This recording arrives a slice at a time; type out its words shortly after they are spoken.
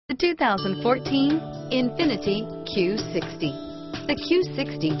The 2014 Infiniti Q60. The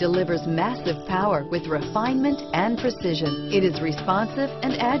Q60 delivers massive power with refinement and precision. It is responsive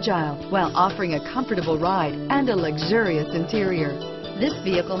and agile while offering a comfortable ride and a luxurious interior. This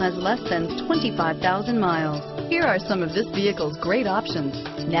vehicle has less than 25,000 miles. Here are some of this vehicle's great options: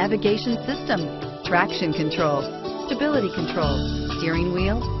 navigation system, traction control, stability control, steering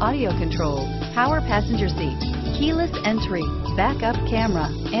wheel audio controls, power passenger seat, keyless entry, backup camera,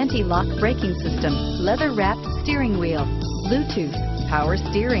 anti-lock braking system, leather-wrapped steering wheel, Bluetooth, power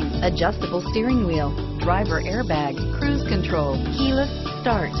steering, adjustable steering wheel, driver airbag, cruise control, keyless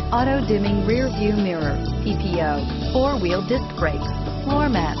start, auto-dimming rear view mirror, PPO, four-wheel disc brakes, floor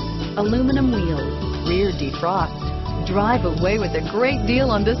mats, aluminum wheels, rear defrost. Drive away with a great deal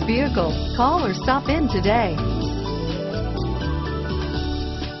on this vehicle. Call or stop in today.